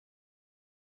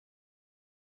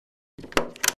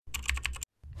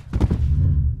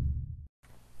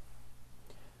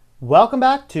Welcome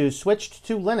back to Switched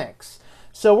to Linux.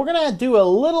 So we're going to do a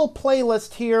little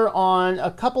playlist here on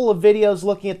a couple of videos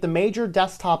looking at the major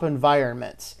desktop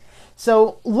environments.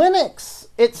 So Linux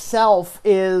itself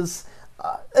is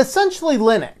essentially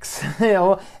Linux.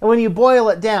 And when you boil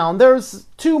it down, there's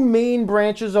two main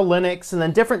branches of Linux, and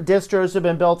then different distros have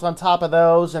been built on top of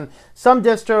those, and some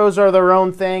distros are their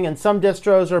own thing, and some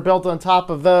distros are built on top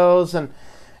of those, and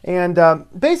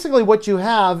basically what you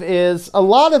have is a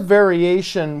lot of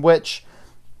variation, which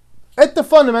at the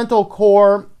fundamental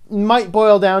core might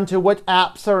boil down to what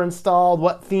apps are installed,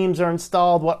 what themes are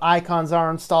installed, what icons are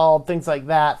installed, things like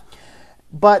that.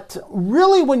 But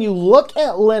really, when you look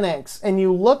at Linux and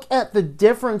you look at the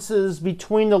differences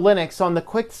between the Linux on the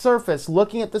quick surface,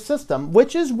 looking at the system,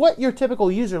 which is what your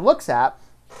typical user looks at,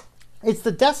 it's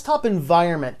the desktop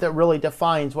environment that really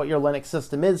defines what your Linux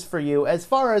system is for you as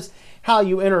far as how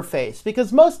you interface,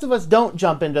 because most of us don't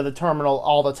jump into the terminal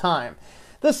all the time.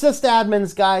 The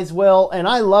sysadmins guys will, and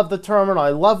I love the terminal, I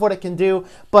love what it can do,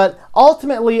 but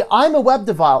ultimately I'm a web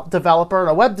developer and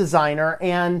a web designer,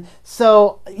 and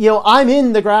so I'm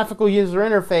in the graphical user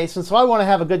interface, and so I want to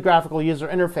have a good graphical user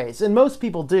interface, and most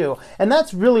people do, and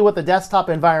that's really what the desktop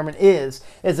environment is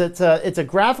it's a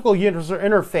graphical user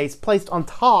interface placed on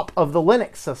top of the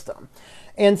Linux system.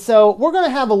 And so we're going to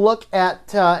have a look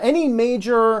at any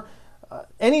major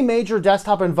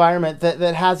desktop environment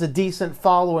that has a decent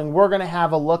following. We're going to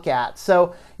have a look at.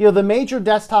 So the major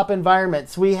desktop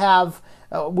environments, we have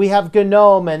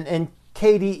GNOME and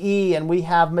KDE, and we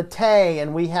have Mate,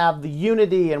 and we have the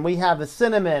Unity, and we have the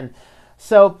Cinnamon.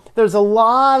 So there's a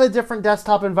lot of different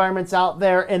desktop environments out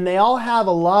there, and they all have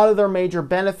a lot of their major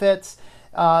benefits.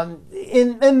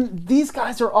 And these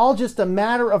guys are all just a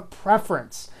matter of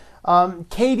preference.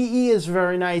 KDE is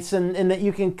very nice in that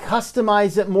you can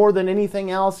customize it more than anything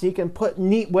else. You can put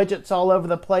neat widgets all over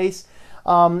the place.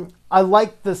 I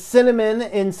like the Cinnamon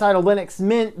inside of Linux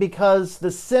Mint because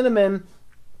the Cinnamon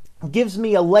gives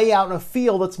me a layout and a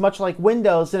feel that's much like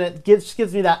Windows, and it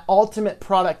gives me that ultimate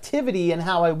productivity in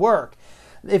how I work.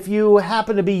 If you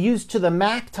happen to be used to the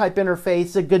Mac type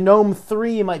interface, a GNOME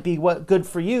 3 might be good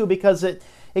for you because it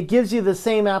gives you the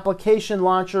same application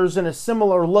launchers and a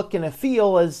similar look and a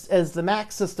feel as the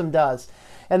Mac system does.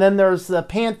 And then there's the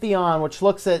Pantheon, which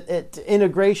looks at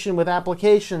integration with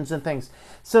applications and things.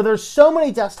 So there's so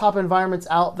many desktop environments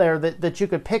out there that you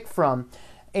could pick from.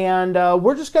 And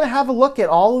we're just going to have a look at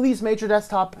all of these major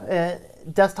desktop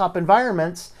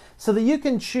environments so that you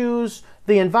can choose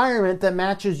the environment that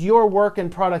matches your work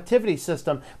and productivity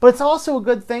system. But it's also a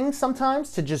good thing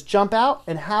sometimes to just jump out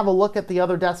and have a look at the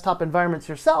other desktop environments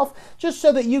yourself, just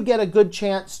so that you get a good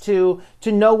chance to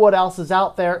know what else is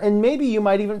out there, and maybe you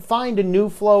might even find a new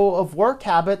flow of work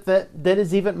habit that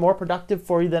is even more productive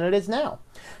for you than it is now.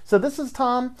 So this is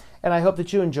Tom, and I hope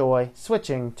that you enjoy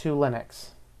switching to Linux.